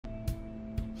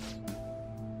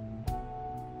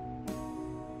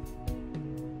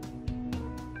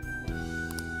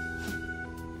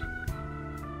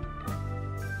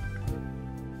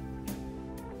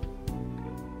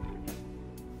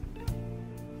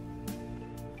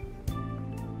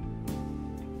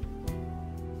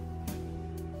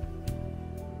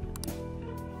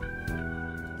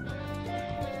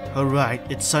Alright,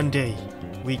 it's Sunday.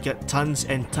 We got tons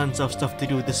and tons of stuff to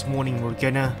do this morning,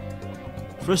 Morgana.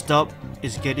 First up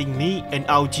is getting me an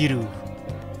Aojiru.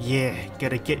 Yeah,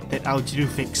 gotta get that Aojiru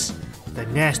fix. The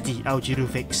nasty Aojiru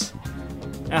fix.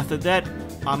 After that,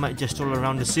 I might just stroll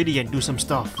around the city and do some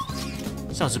stuff.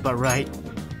 Sounds about right.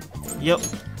 Yup,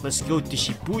 let's go to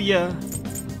Shibuya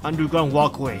Underground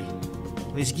Walkway.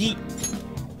 Let's get.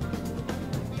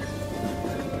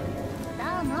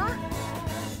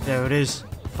 There it is,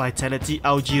 Vitality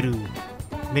Aojiru,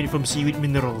 made from seaweed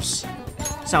minerals.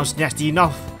 Sounds nasty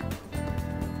enough.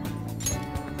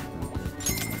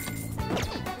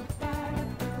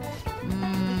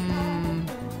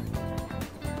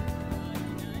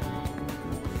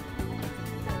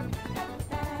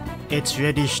 It's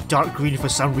reddish dark green for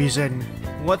some reason.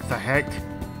 What the heck?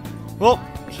 Well,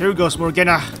 here goes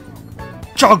Morgana.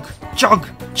 Chug, chug,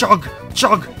 chug,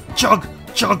 chug, chug,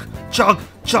 chug, chug,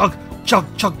 chug, chug,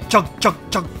 chug, chug, chug, chug,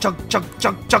 chug, chug,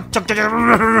 chug, chug, chug, chug.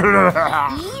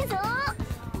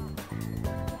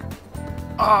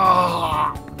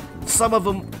 Ah, some of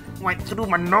them went through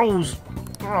my nose.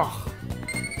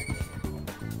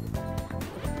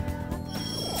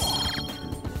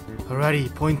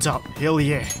 Alrighty, point up. Hell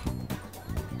yeah.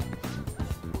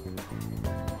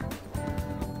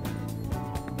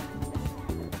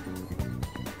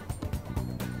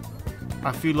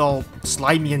 I feel all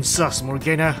slimy and sus,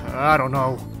 Morgana. I don't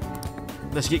know.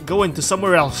 Let's get going to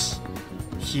somewhere else.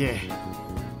 Yeah.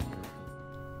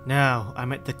 Now,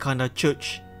 I'm at the Kana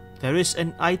church. There is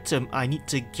an item I need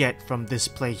to get from this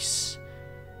place.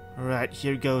 Alright,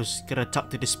 here goes. Gotta talk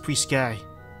to this priest guy.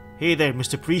 Hey there,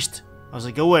 Mr. Priest. How's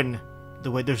it going? The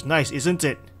weather's nice, isn't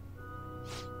it?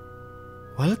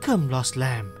 Welcome, lost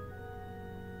lamb.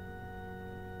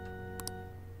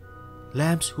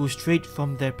 Lambs who strayed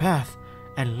from their path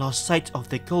and lost sight of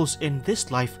their goals in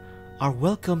this life are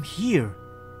welcome here.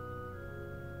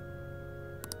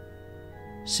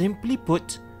 Simply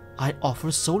put, I offer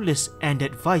solace and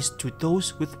advice to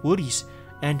those with worries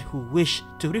and who wish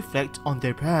to reflect on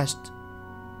their past.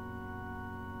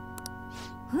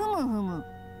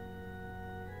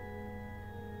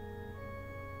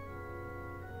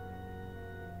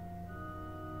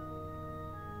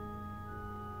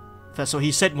 That's what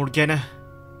he said, Morgana.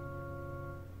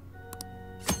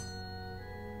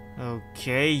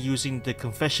 Okay, using the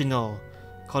confessional.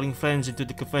 Calling friends into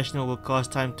the confessional will cause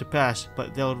time to pass,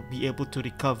 but they'll be able to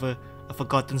recover a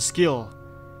forgotten skill.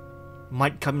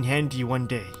 Might come in handy one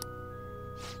day.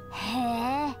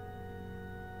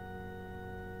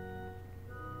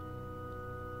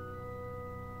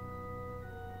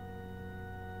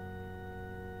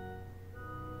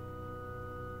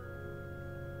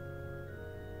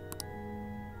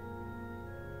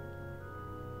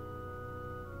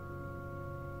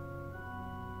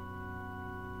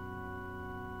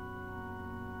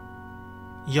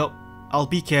 Yup, I'll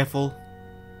be careful.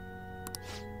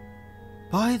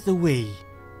 By the way,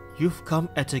 you've come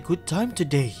at a good time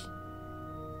today.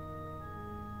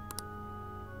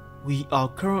 We are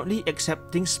currently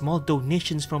accepting small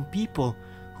donations from people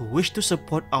who wish to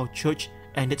support our church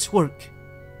and its work.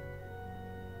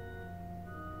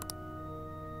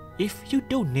 If you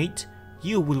donate,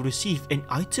 you will receive an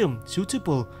item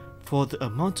suitable for the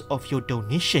amount of your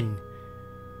donation.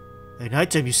 An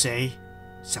item, you say?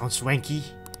 Sounds swanky.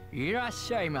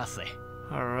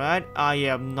 Alright, I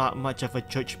am not much of a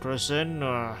church person.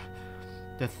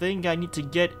 The thing I need to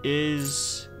get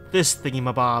is this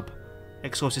thingamabob.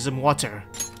 Exorcism water.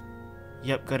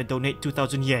 Yep, gotta donate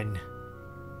 2,000 yen.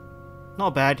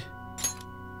 Not bad.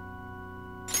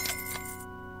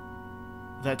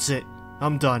 That's it.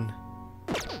 I'm done.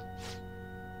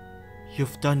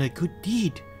 You've done a good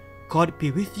deed. God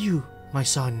be with you, my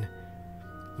son.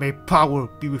 May power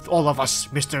be with all of us,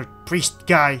 Mr. Priest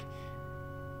Guy.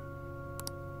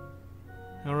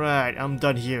 Alright, I'm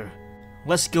done here.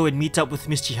 Let's go and meet up with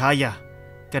Miss Chihaya.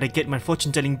 Gotta get my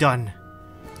fortune telling done.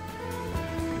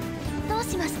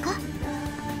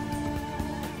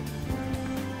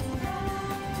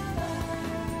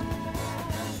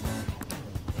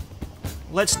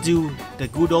 Let's do the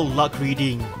good old luck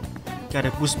reading.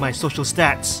 Gotta boost my social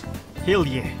stats. Hell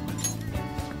yeah.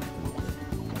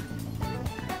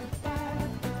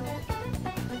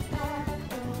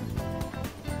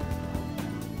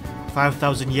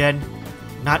 5,000 yen?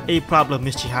 Not a problem,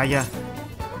 Miss Chihaya.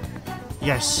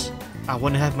 Yes, I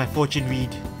want to have my fortune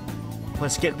read.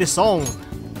 Let's get this on!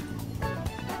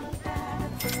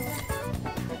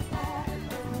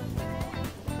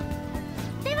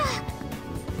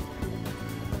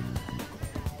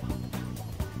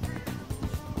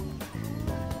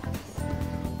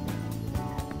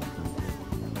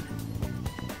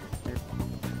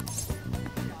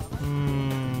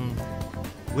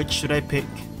 Which should I pick?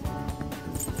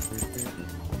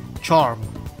 Charm.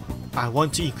 I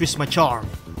want to increase my charm.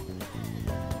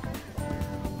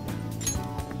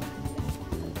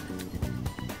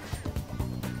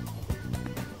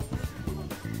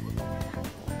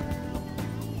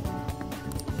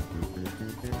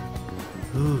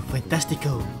 Ooh,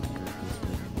 fantastico.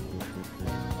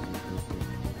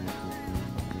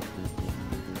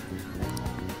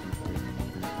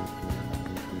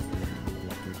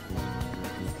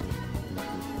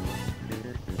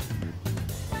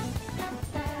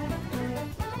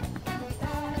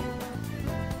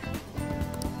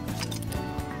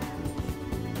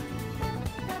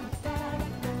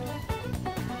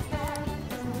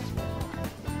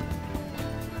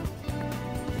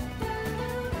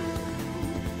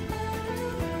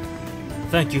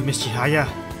 Thank you, Miss Chihaya.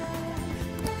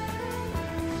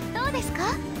 どうです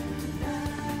か?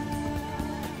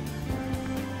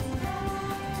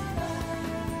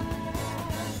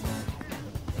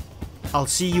 I'll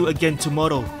see you again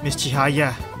tomorrow, Miss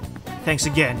Chihaya. Thanks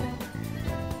again.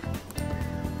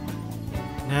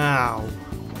 Now,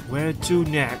 where to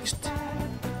next?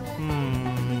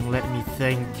 Let me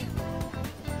think.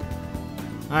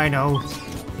 I know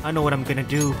what I'm gonna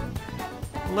do.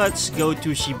 Let's go to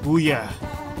Shibuya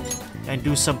and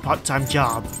do some part-time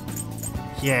job.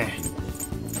 Yeah.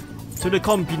 To the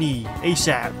company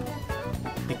ASAP.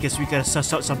 Because we gotta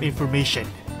suss out some information.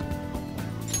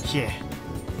 Yeah.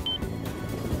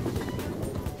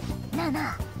 なあ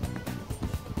なあ.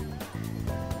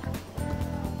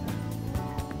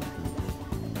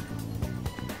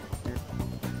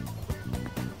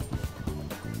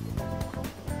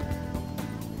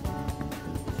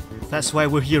 That's why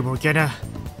we're here, Morgana.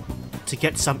 To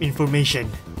get some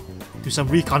information. Do some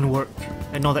recon work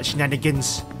and all that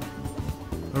shenanigans.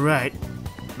 Alright,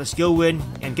 let's go in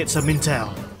and get some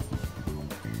intel.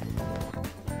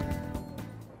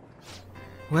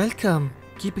 Welcome.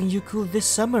 Keeping you cool this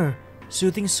summer.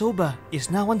 Soothing soba is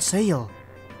now on sale.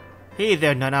 Hey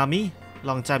there, Nanami.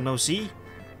 Long time no see.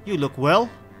 You look well.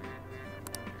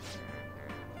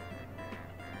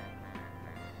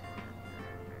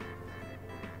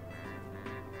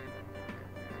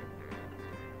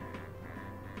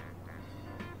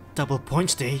 Double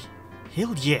points day?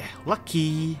 Hell yeah,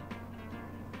 lucky.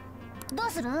 どう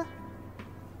する?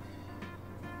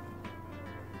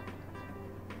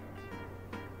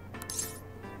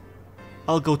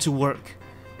 I'll go to work.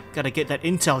 Gotta get that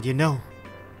intel, you know.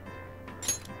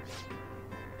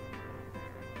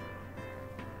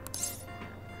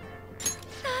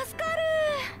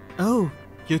 Oh,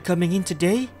 you're coming in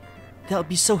today? That'll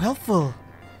be so helpful.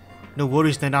 No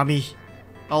worries, Nanami.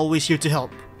 Always here to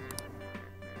help.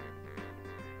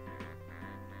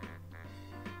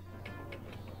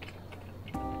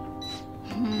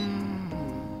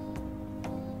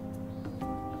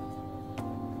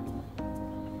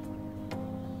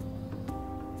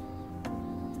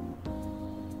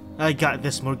 I got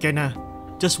this, Morgana.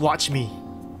 Just watch me.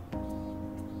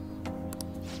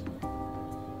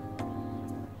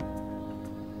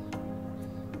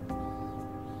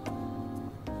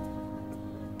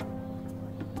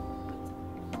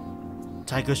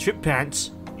 Tiger strip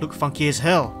pants. Look funky as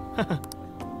hell.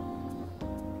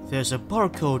 There's a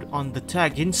barcode on the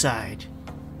tag inside.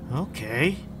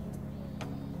 Okay.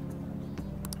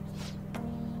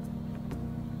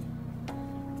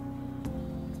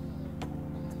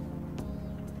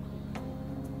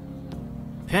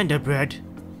 Panda bread.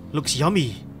 Looks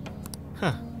yummy.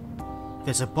 Huh.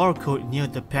 There's a barcode near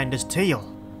the panda's tail.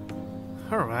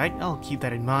 Alright, I'll keep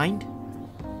that in mind.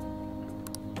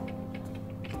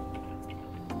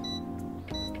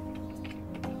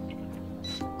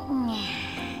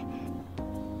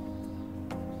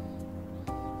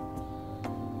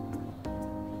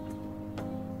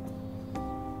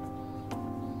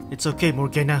 It's okay,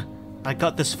 Morgana. I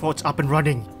got this fort up and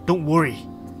running. Don't worry.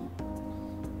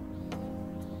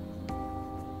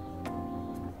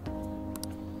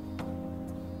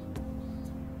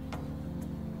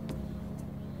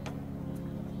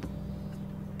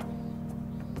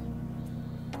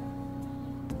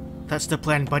 That's the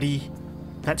plan, buddy.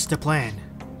 That's the plan.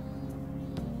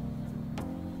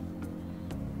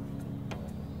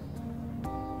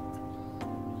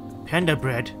 Panda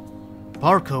bread.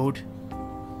 Barcode.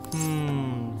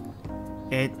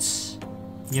 It's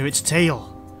near its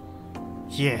tail.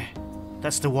 Yeah,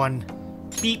 that's the one.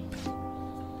 Beep.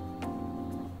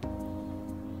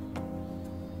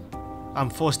 I'm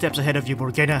 4 steps ahead of you,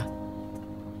 Morgana.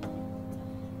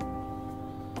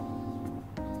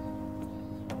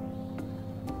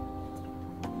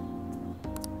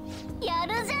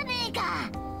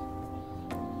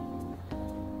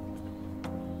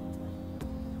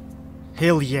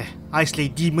 Hell yeah, I slay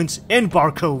demons and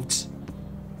barcodes.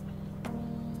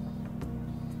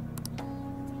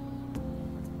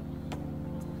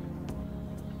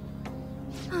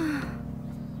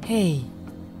 Hey.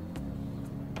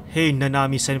 Hey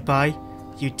Nanami-senpai,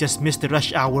 you just missed the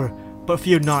rush hour, but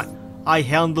fear not, I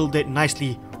handled it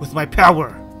nicely with my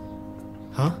power.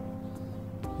 Huh?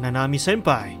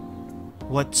 Nanami-senpai,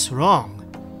 what's wrong?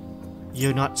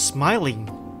 You're not smiling.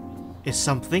 Is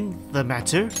something the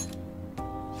matter?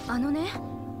 あのね、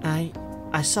 I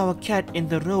saw a cat in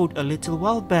the road a little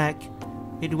while back.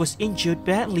 It was injured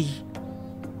badly.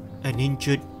 An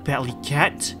injured badly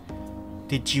cat?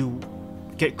 Did you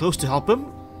get close to help him?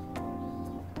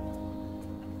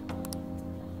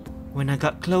 When I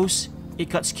got close, it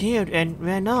got scared and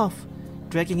ran off,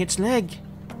 dragging its leg.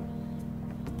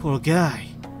 Poor guy.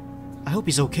 I hope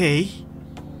he's okay.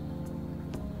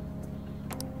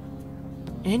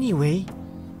 Anyway,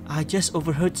 I just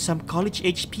overheard some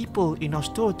college-age people in our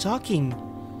store talking.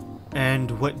 And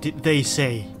what did they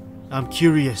say? I'm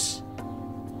curious.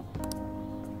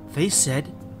 They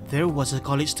said there was a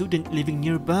college student living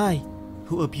nearby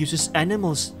who abuses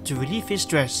animals to relieve his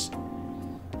stress.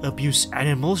 Abuse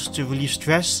animals to relieve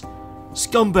stress?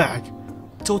 Scumbag!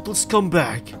 Total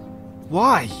scumbag!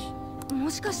 Why? も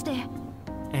しかして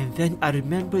And then I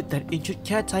remembered that injured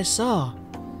cat I saw.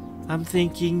 I'm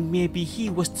thinking maybe he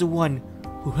was the one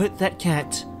who hurt that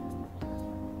cat.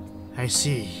 I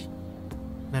see.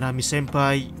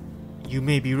 Nanami-senpai, you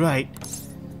may be right.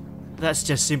 That's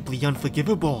just simply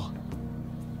unforgivable.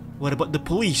 What about the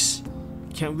police?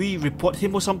 Can't we report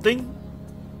him or something?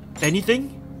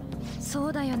 Anything? そ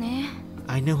うだよね。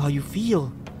 I know how you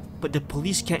feel, but the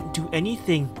police can't do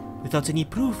anything without any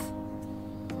proof.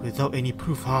 Without any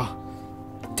proof, huh?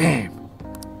 Damn!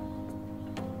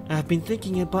 I've been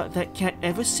thinking about that cat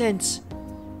ever since.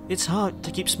 It's hard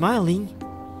to keep smiling.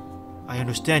 I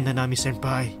understand,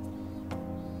 Nanami-senpai.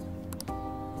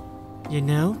 You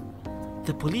know,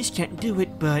 the police can't do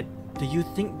it, but do you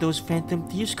think those phantom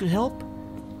thieves could help?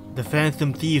 The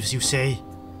phantom thieves, you say?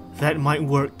 That might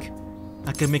work.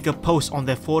 I can make a post on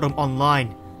their forum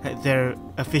online at their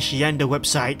aficionado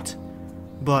website.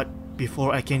 But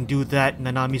before I can do that,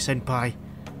 Nanami-senpai,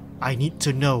 I need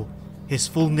to know his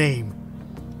full name.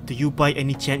 Do you by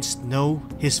any chance know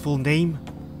his full name?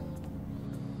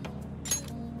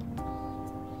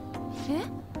 え？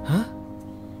 Huh?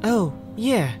 Oh,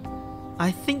 yeah.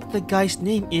 I think the guy's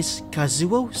name is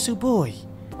Kazuo Tsuboi.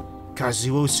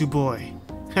 Kazuo Tsuboi.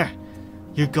 Heh.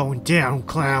 You're going down,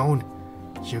 clown.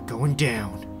 You're going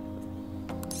down.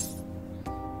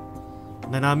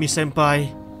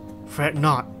 Nanami-senpai, fret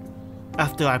not.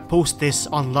 After I post this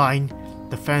online,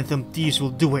 the phantom thieves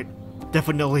will do it.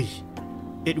 Definitely.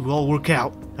 It will all work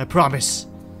out, I promise.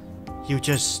 You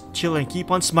just chill and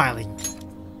keep on smiling.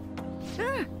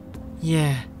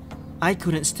 Yeah, I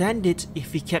couldn't stand it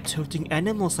if he kept hurting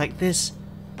animals like this.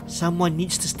 Someone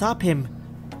needs to stop him.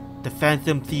 The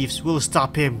phantom thieves will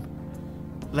stop him.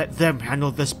 Let them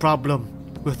handle this problem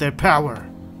with their power.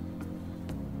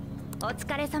 お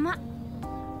疲れ様。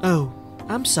 Oh,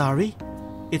 I'm sorry.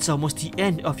 It's almost the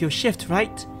end of your shift,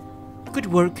 right? Good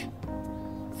work.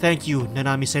 Thank you,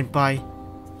 Nanami-senpai.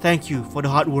 Thank you for the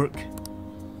hard work.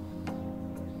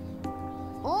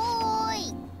 おー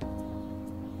い。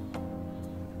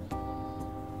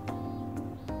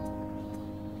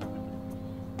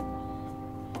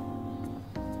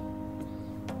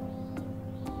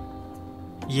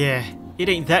 Yeah, it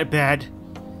ain't that bad.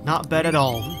 Not bad at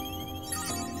all.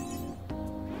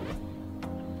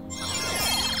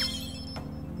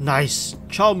 Nice.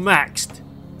 Charm maxed.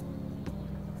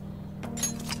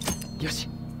 よし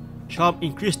Charm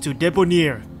increased to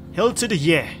Debonair. Hell to the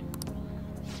yeah.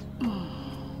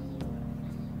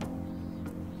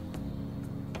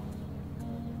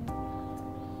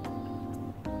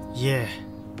 Yeah,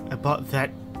 about that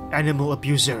animal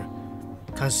abuser,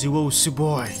 Kazuo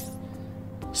Tsuboi.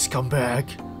 Scumbag.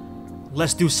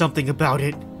 Let's do something about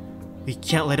it. We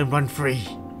can't let him run free.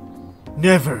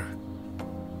 Never.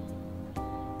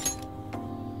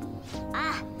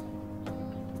 あ、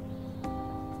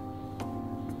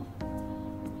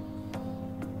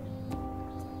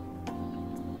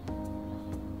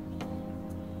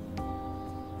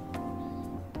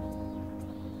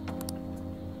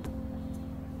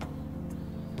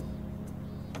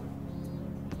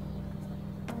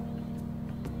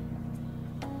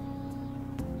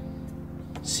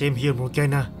 Same here,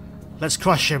 Morgana. Let's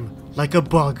crush him like a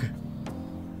bug.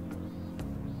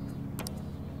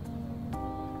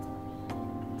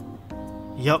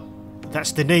 Yup,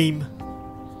 that's the name.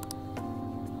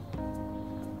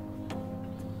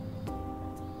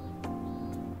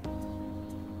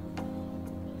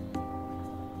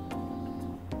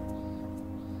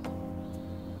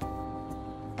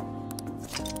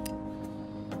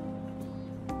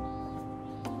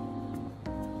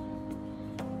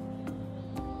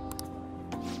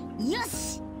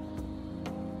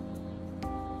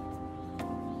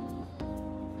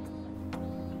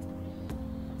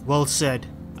 Well said.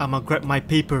 I'ma grab my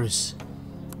papers.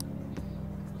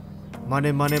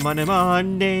 Money, money, money,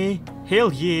 money.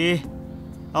 Hell yeah.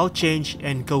 I'll change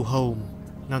and go home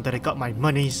now that I got my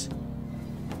monies.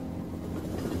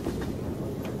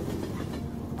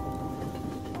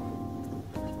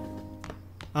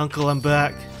 Uncle, I'm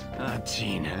back.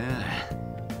 Gina.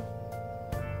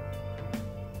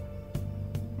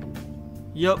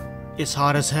 Yup, it's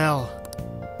hot as hell.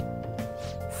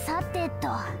 さてと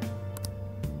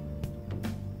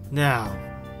Now,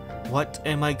 what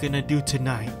am I gonna do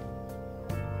tonight?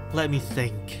 Let me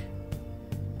think.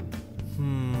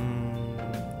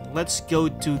 Let's go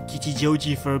to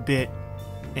Kichijoji for a bit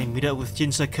and meet up with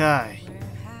Jin Sakai.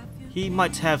 He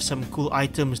might have some cool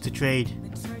items to trade.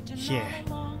 Yeah,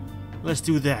 let's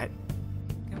do that.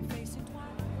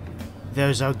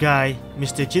 There's our guy,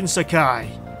 Mr. Jin Sakai.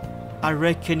 I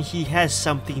reckon he has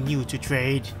something new to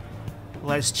trade.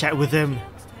 Let's chat with him.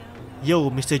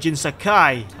 Yo, Mr. Jin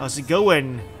Sakai, how's it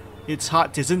going? It's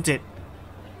hot, isn't it?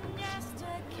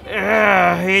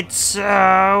 It's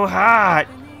so hot.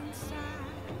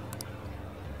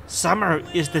 Summer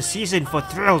is the season for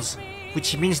thrills,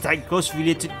 which means that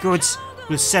ghost-related goods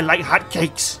will sell like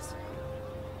hotcakes.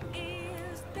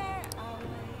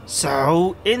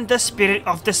 So, in the spirit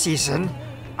of the season,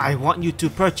 I want you to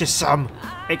purchase some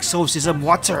exorcism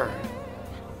water.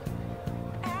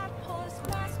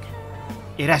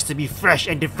 It has to be fresh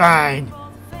and divine.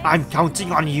 I'm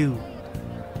counting on you.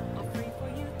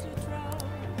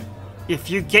 If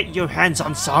you get your hands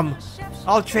on some,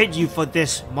 I'll trade you for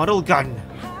this model gun.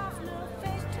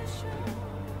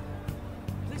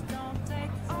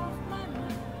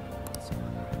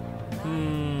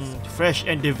 Fresh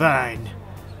and divine.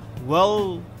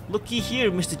 Well, looky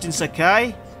here, Mr. Jin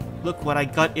Sakai. Look what I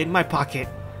got in my pocket.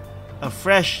 A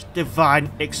fresh, divine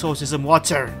exorcism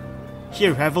water.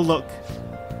 Here, have a look.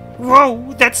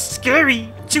 Whoa, that's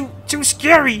scary! Too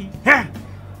scary! Huh?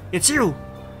 It's you!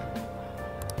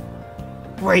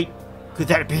 Wait, could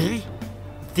that be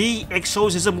the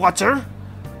exorcism water?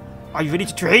 Are you ready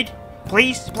to trade?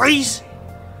 Please, please?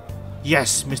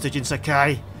 Yes, Mr. Jin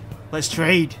Sakai. Let's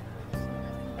trade.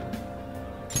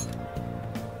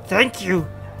 Thank you,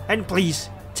 and please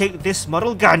take this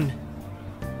model gun.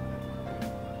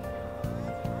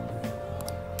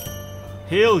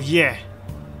 Hell yeah.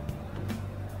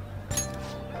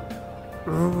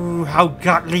 Ooh, how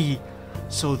godly.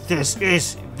 So this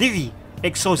is the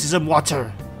exorcism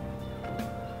water.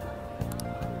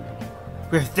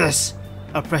 With this,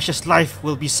 a precious life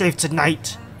will be saved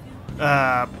tonight.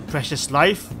 Precious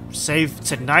life? Saved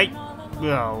tonight?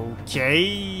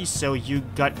 Okay, so you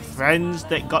got friends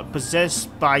that got possessed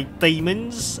by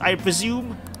demons, I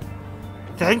presume?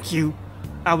 Thank you.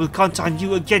 I will count on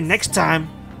you again next time.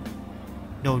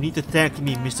 No need to thank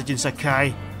me, Mr. Jin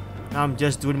Sakai. I'm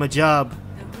just doing my job.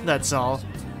 That's all.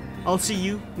 I'll see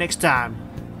you next time,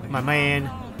 my man.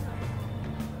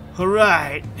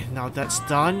 Alright, now that's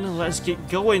done, let's get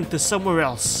going to somewhere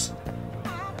else.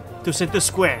 To Center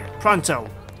Square, pronto.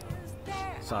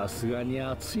 さすがに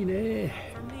暑いね。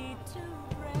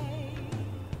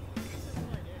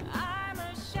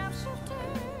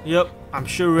Yep, I'm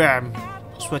sure am.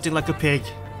 Sweating like a pig.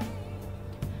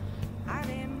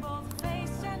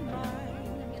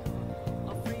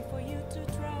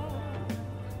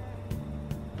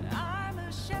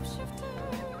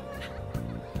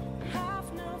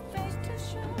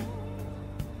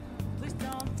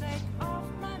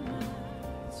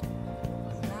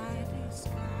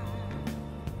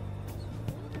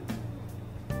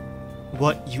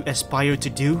 What you aspire to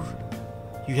do?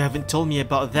 You haven't told me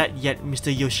about that yet, Mr.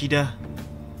 Yoshida.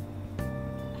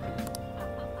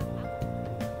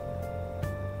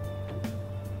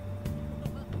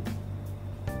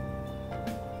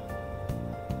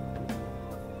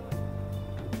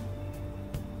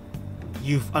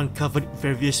 You've uncovered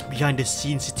various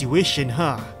behind-the-scenes situation,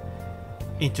 huh?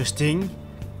 Interesting.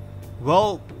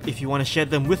 Well, if you want to share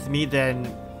them with me,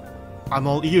 then I'm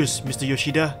all ears, Mr.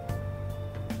 Yoshida.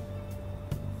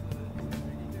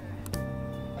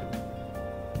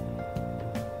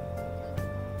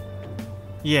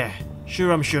 Yeah,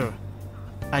 sure, I'm sure.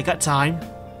 I got time.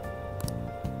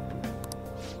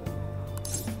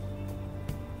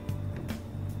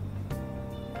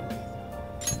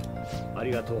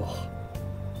 Arigato.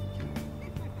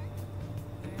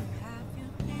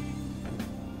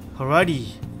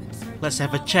 Alrighty, let's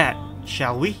have a chat,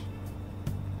 shall we?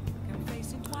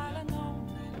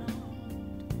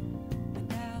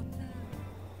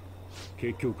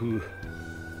 Kekkyoku,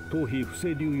 頭皮不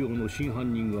正流用の真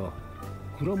犯人が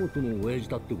倉本の親父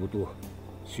だってこと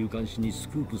週刊誌にス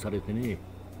クープされてね。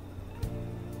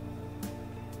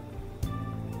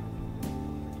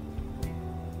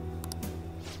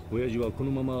親父はこ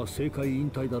のまま政界引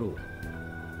退だろう。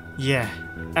 Yeah,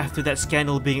 after that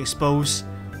scandal being exposed,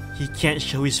 he can't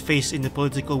show his face in the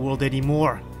political world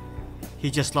anymore. He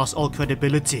just lost all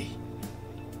credibility.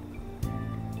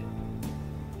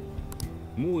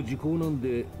 もう時効なん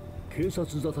で警察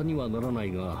沙汰にはならな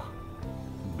いが、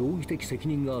道義的責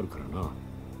任があるからな。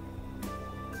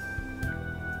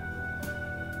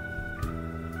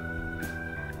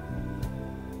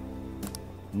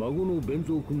孫の弁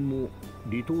蔵君も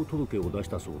離党届を出し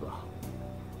たそうだ。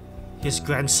 His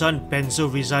grandson, Benzo,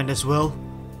 resigned as well?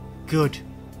 Good.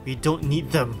 We don't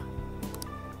need them.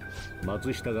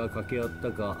 松下が掛け合っ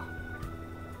たか、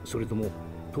それとも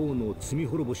党の罪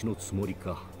滅ぼしのつもり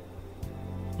か。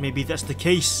 Maybe that's the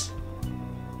case.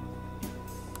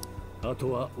 あ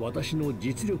とは私の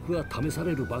実力が試さ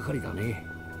れるばかりだね。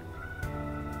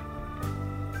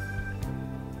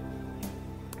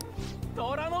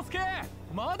虎之助、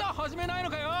まだ始めない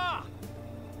のかよ。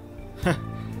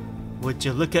Would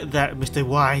you look at that, Mr.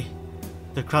 Y?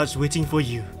 The crowd's waiting for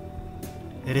you.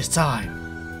 It is time.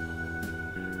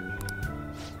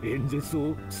 演説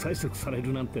を催促され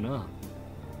るなんてな。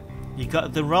 You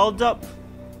got them riled up?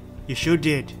 You sure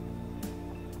did.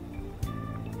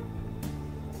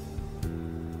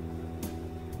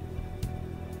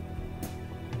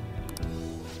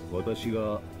 私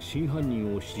が真犯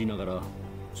人を知りながら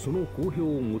その公表を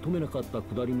求めなかった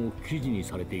くだりも記事に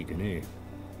されていてね。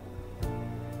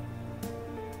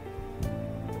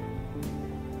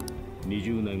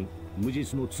20年無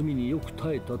実の罪によく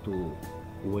耐えたと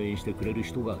応援してくれる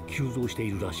人が急増して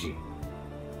いるらしい。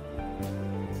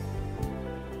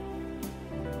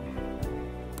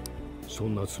そ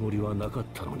んなつもりはなかっ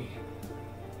たのに。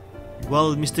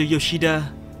 Well, Mr.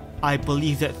 Yoshida, I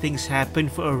believe that things happen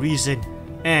for a reason,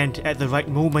 and at the right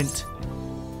moment,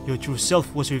 your true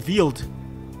self was revealed.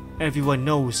 Everyone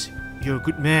knows you're a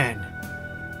good man.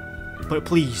 But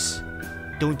please,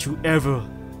 don't you ever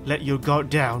let your guard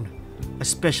down,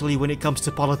 especially when it comes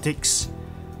to politics.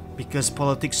 Because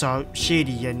politics are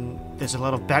shady and there's a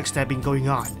lot of backstabbing going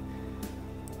on.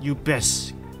 You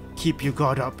best keep your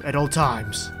guard up at all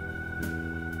times.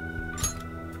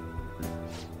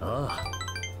 ああ、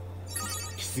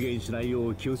失言しないよ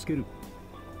う気をつける。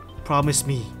 Promise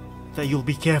me that you'll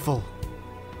be careful.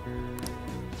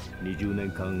 20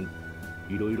年間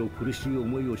いろいろ苦しい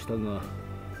思いをしたが、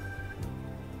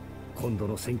今度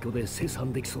の選挙で清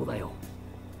算できそうだよ。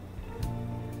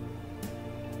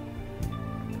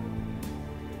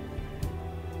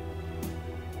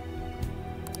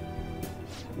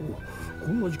お、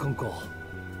こんな時間か。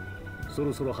そ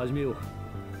ろそろ始めよう。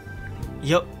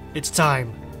 Yup, it's time.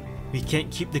 We can't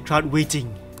keep the crowd waiting.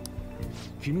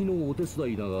 君のお手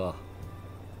伝いだが、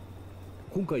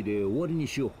今回で終わりに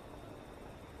しよう。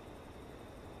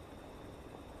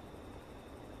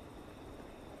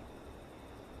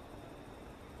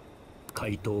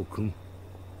怪盗君。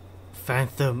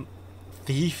 Phantom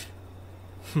thief?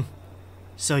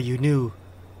 So you knew.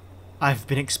 I've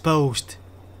been exposed.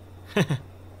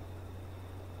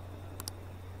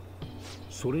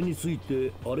 それについ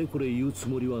てあれこれ言うつ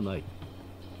もりはない。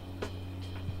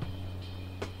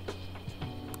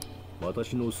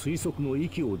私の推測の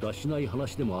息を出しない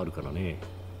話でもあるからね。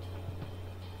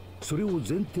それを前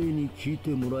提に聞い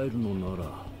てもらえるのなら。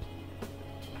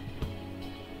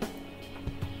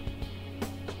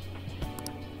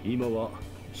今は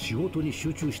仕事に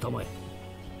集中したまえ。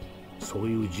そう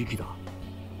いう時期だ。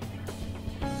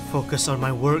 Focus on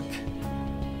my work.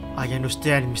 I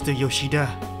understand, Mr. Yoshida.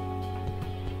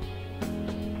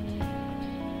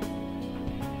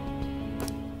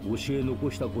 教え残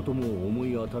したことも思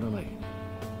い当たらない。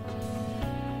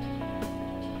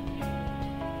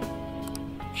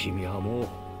君はもう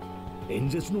演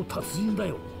説の達人だ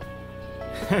よ。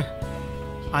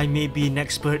I may be an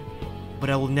expert,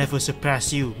 but I will never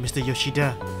surpass you, Mr.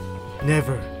 Yoshida.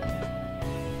 Never.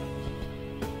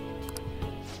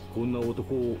 こんな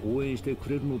男を応援してく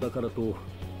れるのだからと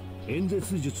演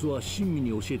説術は親身に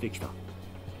教えてきた。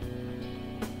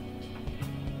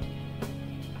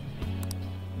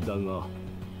だが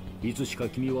いつしか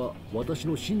君は私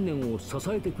の信念を支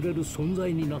えてくれる存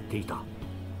在になっていた。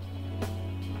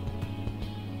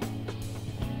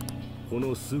こ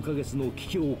の数ヶ月の危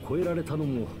機を越えられたの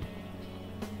も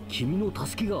君の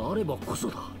助けがあればこそ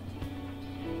だ。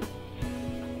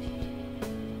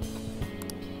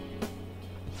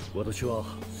私は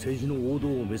政治の王道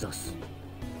を目指す。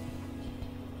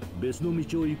別の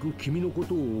道を行く君のこ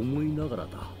とを思いながら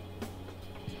だ。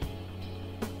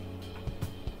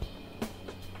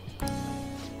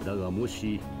だがも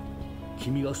し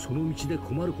君がその道で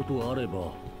困ることがあれ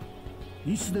ば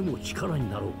いつでも力に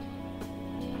なろう。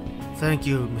 Thank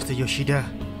you, Mr. Yoshida.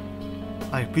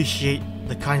 I appreciate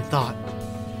the kind thought.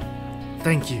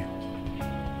 Thank you.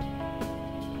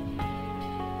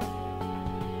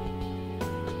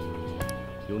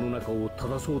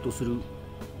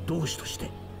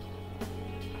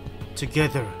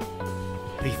 Together,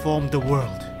 reform the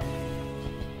world.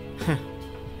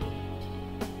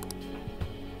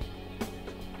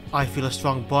 I feel a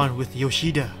strong bond with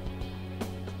Yoshida.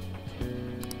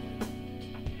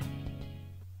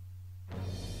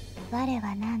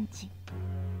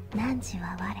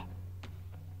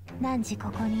汝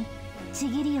ここにち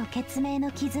ぎりを血明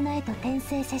の絆へと転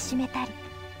生せしめたり、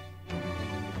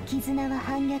絆は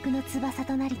反逆の翼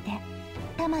となりて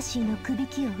魂のくび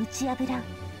きを打ち破らん。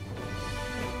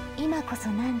今こそ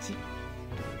汝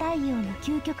太陽の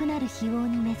究極なる非王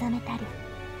に目覚めたり、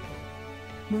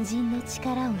無尽の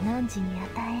力を汝に与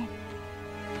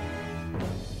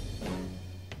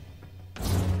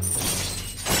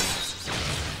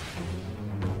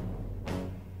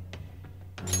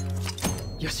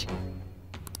え。よし。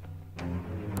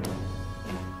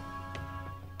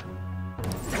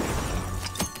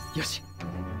よし。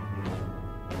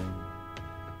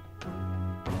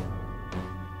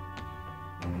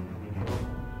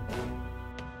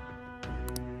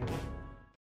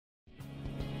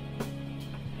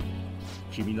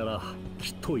君なら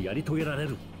きっとやり遂げられ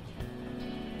る。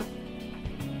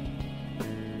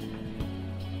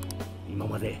今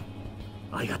まで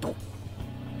ありがとう。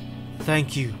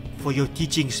Thank you for your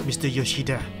teachings, Mr.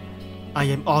 Yoshida. I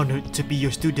am honored to be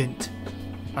your student.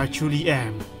 I truly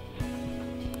am.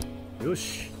 よ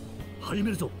し、始め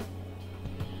るぞ。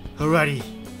Alrighty,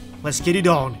 let's get it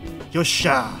on.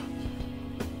 Yosha!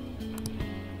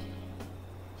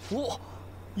 お、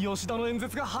吉田の演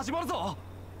説が始まるぞ。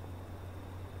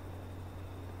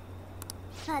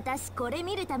私これ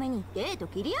見るためにデート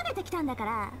切り上げてきたんだか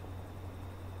ら。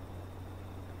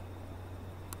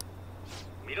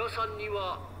皆さんに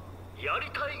はやり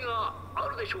たいがあ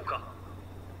るでしょうか。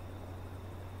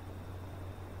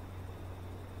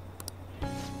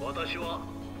私は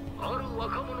ある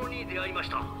若者に出会いまし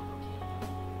た。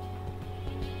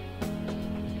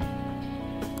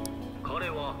彼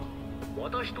は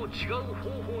私と違う方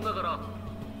法ながら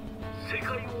世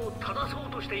界を正そ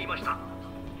うとしていました。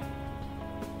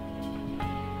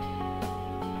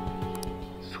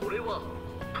それは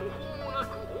途方もな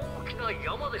く大きな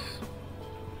山です。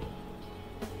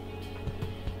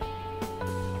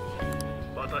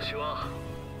私は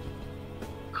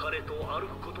彼と歩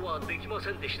くことはできま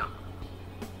せんでした。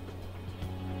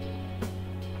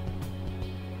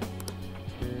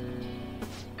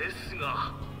です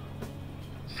が、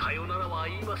さよならは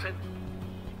言いません。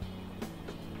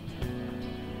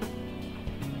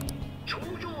頂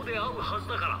上で会うはず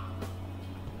だから。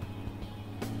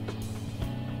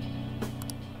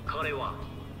彼は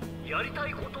やりた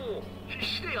いことを必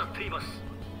死でやっています。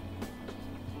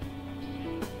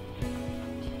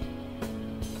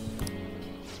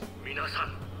皆さ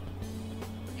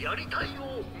ん、やりたい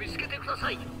を見つけてくださ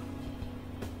い。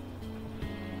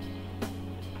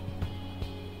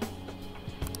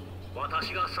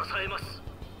私が支えます。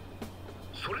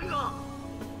それが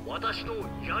私の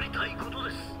やりたいこと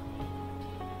です。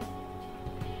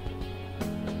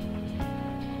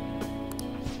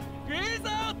いいぞ、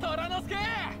虎之助。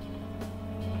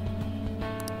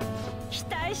期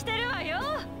待してるわよ。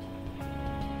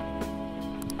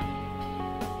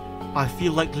I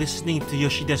feel like listening to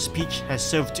Yoshida's speech has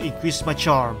served to increase my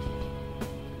charm.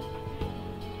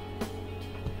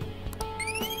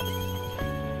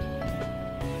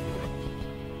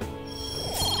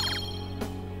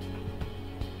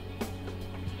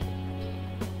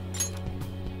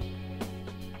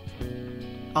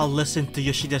 I'll listen to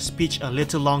Yoshida's speech a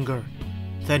little longer,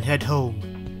 then head home.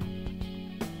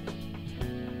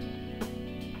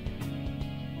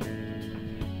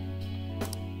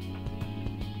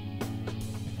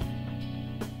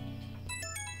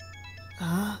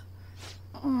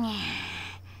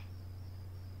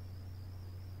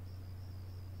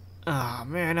 Ah,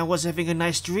 man, I was having a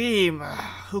nice dream.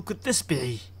 Who could this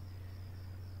be?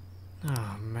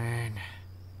 Oh, man.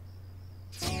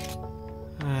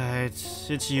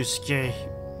 It's Yusuke,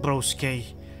 broske.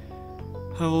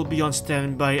 I will be on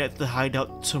standby at the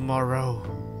hideout tomorrow.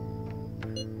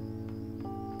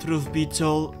 Truth be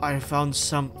told, I found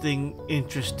something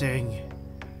interesting.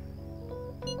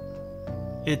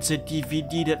 It's a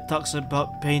DVD that talks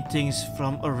about paintings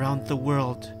from around the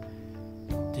world.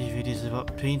 DVDs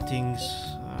about paintings.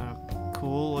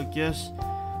 Cool, I guess.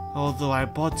 Although I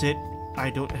bought it,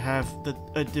 I don't have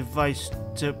a device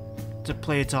to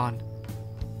play it on.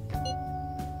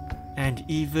 And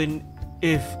even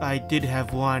if I did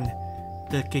have one,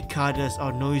 The cicadas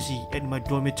are noisy at my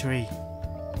dormitory.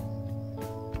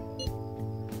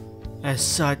 As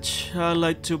such, I'd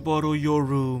like to borrow your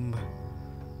room.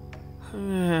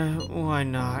 Why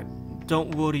not?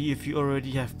 Don't worry if you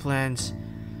already have plans.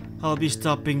 I'll be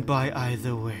stopping by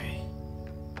either way.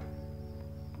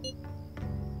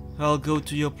 I'll go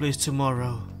to your place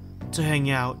tomorrow to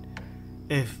hang out,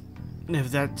 if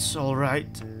that's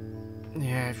alright.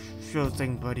 Yeah, sure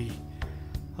thing, buddy.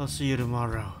 I'll see you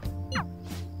tomorrow.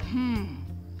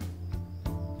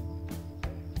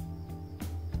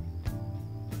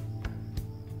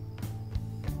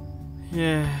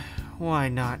 Yeah, why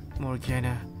not,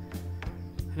 Morgana?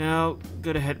 Now,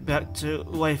 gotta head back to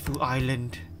Waifu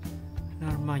Island.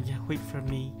 Narmanya, wait for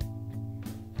me.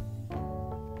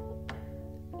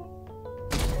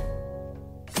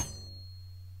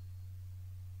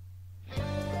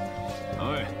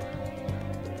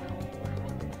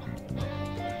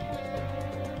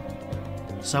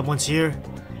 Someone's here.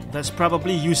 That's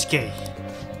probably Yusuke.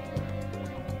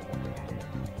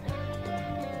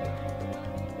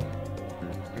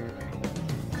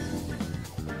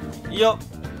 Yup,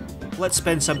 let's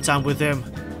spend some time with him.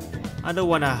 I don't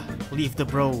wanna leave the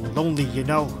bro lonely, you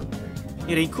know?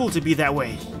 It ain't cool to be that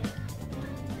way.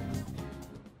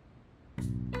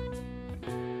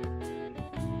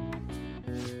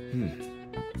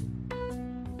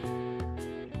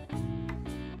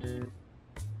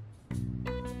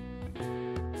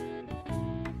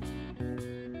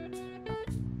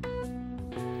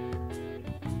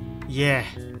 Yeah,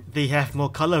 they have more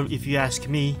color if you ask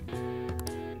me.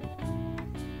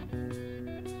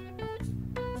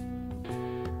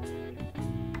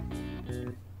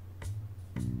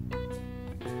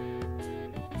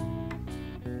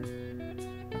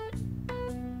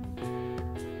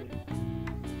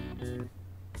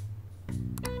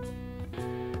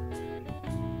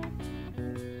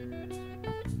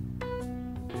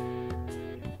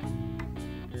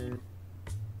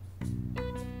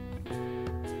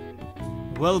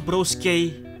 Well,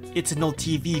 broske, it's an old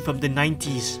TV from the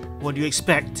 90s. What do you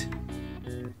expect?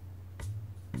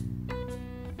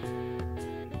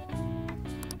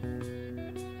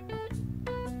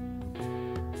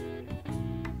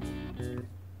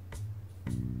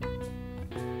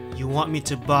 You want me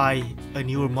to buy a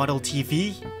newer model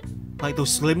TV? Like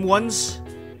those slim ones?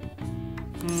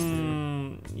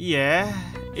 Yeah,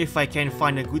 if I can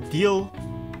find a good deal.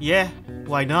 Yeah,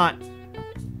 why not?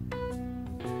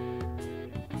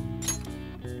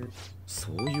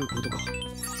 そういうことか。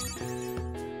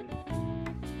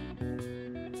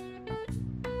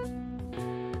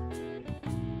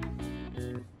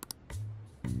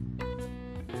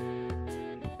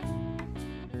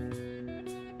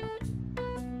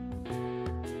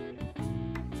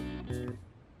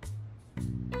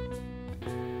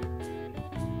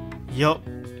Yup,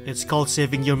 it's called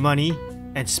saving your money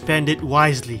and spend it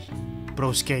wisely,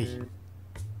 broske.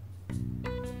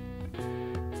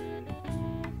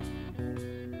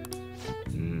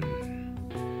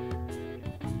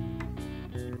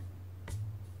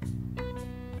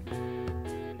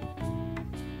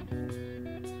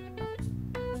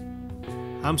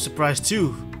 I'm surprised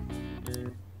too.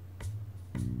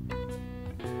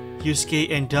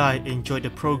 Yusuke and I enjoyed the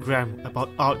program about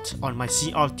art on my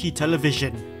CRT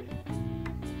television.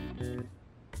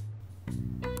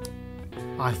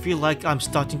 I feel like I'm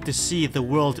starting to see the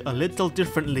world a little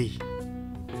differently.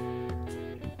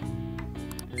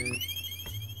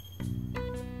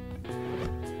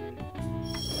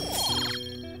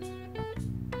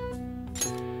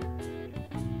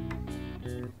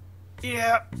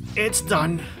 Yeah, it's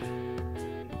done.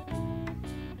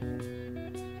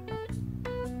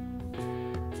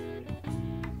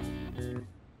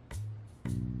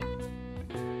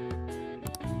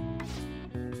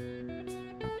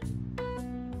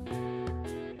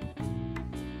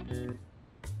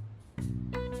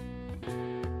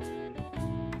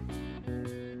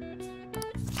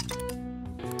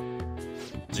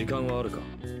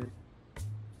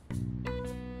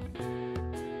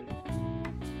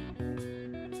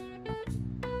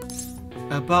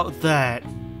 About that,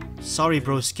 sorry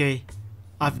broske,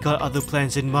 I've got other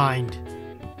plans in mind.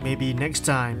 Maybe next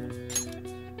time.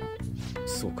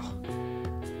 そうか。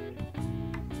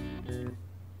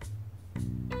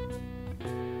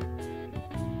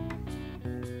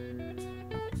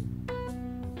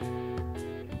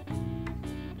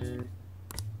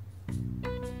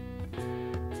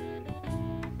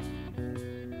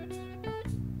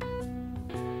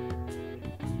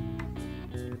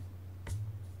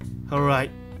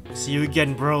Alright, see you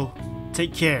again, bro.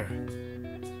 Take care.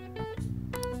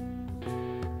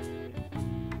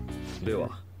 で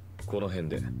は、この辺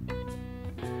で。